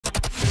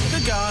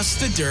goss,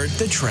 the dirt,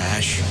 the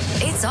trash.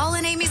 It's all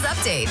in Amy's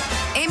update.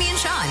 Aimee and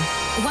Shawn,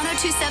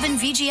 102.7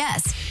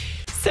 VGS.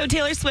 So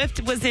Taylor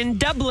Swift was in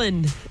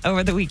Dublin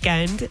over the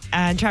weekend,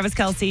 and Travis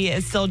Kelce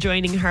is still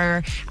joining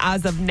her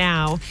as of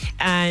now.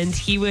 And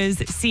he was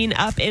seen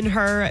up in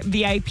her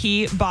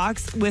VIP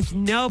box with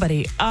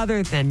nobody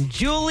other than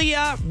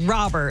Julia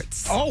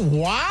Roberts. Oh,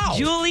 wow.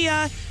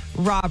 Julia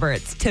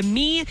Roberts, to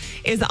me,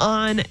 is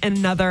on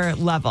another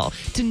level.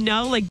 To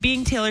know, like,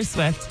 being Taylor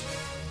Swift,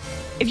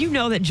 if you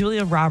know that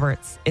Julia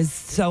Roberts is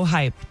so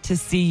hyped to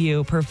see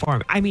you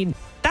perform, I mean,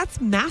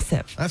 that's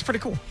massive. That's pretty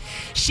cool.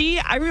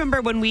 I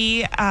remember when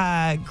we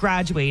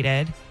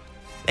graduated,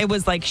 it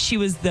was like she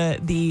was the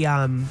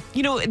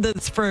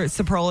for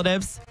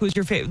superlatives, who's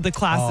your the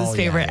class's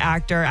favorite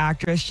actor,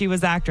 actress. She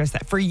was actress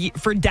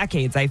for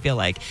decades, I feel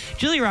like.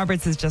 Julia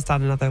Roberts is just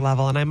on another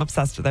level, and I'm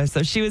obsessed with her.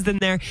 So she was in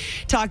there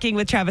talking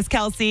with Travis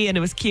Kelce, and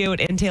it was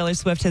cute. And Taylor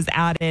Swift has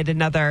added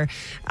another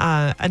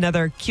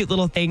cute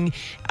little thing.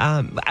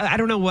 I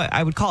don't know what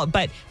I would call it,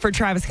 but for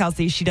Travis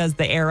Kelce, she does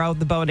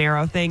the bow and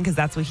arrow thing, because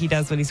that's what he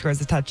does when he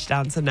scores a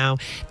touchdown. So now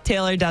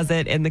Taylor does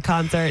it in the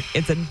concert.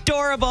 It's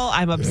adorable.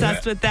 I'm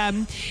obsessed with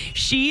them.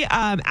 She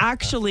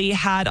actually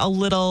had a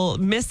little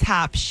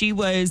mishap. She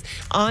was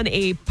on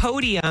a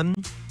podium,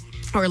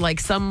 or like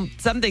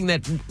something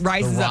that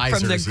rises up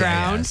from the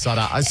ground.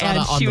 Yeah. I saw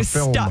that on she the was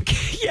film. Stuck.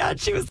 Yeah,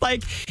 she was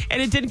like,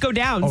 and it didn't go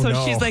down.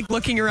 She's like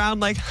looking around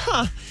like,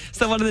 huh.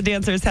 So one of the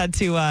dancers had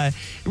to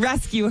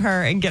rescue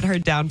her and get her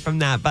down from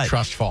that. But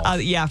trust fall.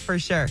 Yeah, for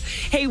sure.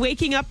 Hey,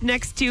 waking up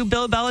next to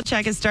Bill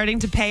Belichick is starting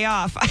to pay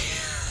off.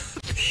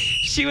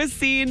 She was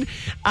seen,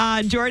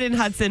 Jordan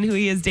Hudson, who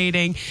he is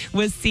dating,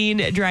 was seen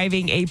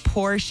driving a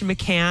Porsche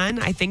Macan.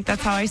 I think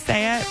that's how I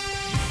say it.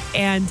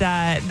 And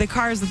the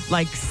car is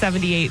like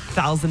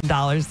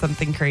 $78,000,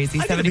 something crazy.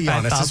 I gotta be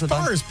honest, as $75,000.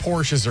 far as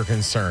Porsches are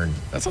concerned,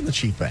 that's on the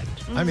cheap end.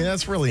 I mean,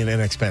 that's really an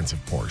inexpensive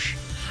Porsche.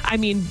 I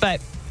mean,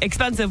 but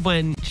expensive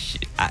when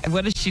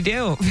what does she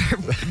do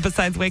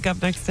besides wake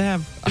up next to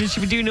him?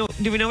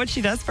 Do we know what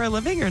she does for a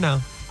living or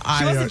no?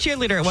 She was a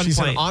cheerleader at one point. She's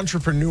an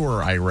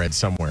entrepreneur, I read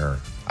somewhere.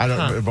 I don't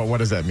know, but what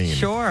does that mean?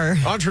 Sure.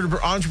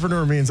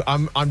 Entrepreneur means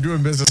I'm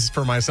doing business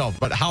for myself,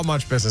 but how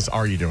much business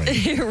are you doing?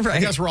 Right. I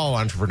guess we're all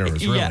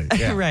entrepreneurs, really.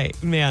 Yeah. Right,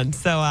 man.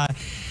 So, I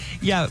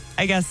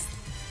guess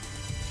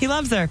he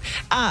loves her.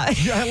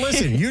 Yeah,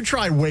 listen, you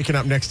try waking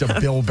up next to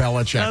Bill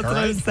Belichick, That's all what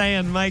right? I'm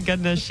saying. My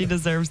goodness, she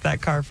deserves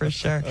that car for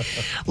sure.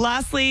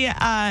 Lastly,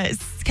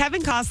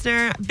 Kevin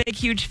Costner, big,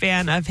 huge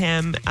fan of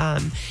him.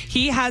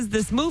 He has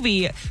this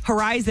movie,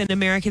 Horizon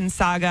American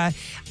Saga.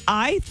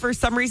 I, for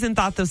some reason,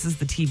 thought this was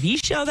the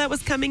TV show that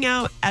was coming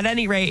out. At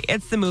any rate,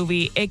 it's the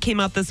movie. It came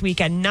out this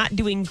weekend, not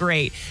doing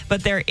great,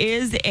 but there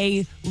is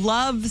a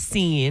love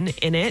scene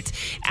in it,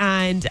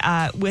 and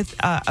with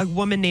a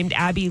woman named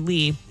Abbey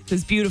Lee,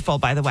 who's beautiful,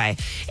 by the way.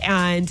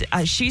 And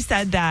she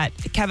said that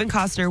Kevin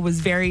Costner was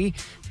very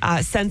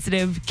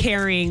sensitive,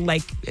 caring,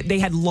 like they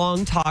had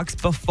long talks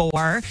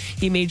before.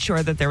 He made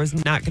sure that there was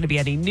not going to be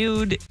any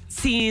nude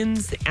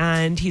scenes,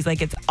 and he's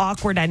like, it's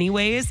awkward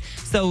anyways,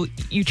 so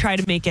you try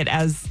to make it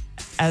as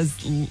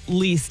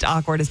least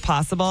awkward as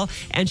possible.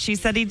 And she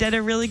said he did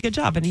a really good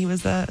job, and he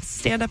was a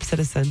stand-up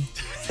citizen,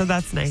 so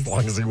that's nice. As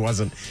long as he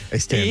wasn't a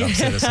stand-up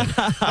citizen.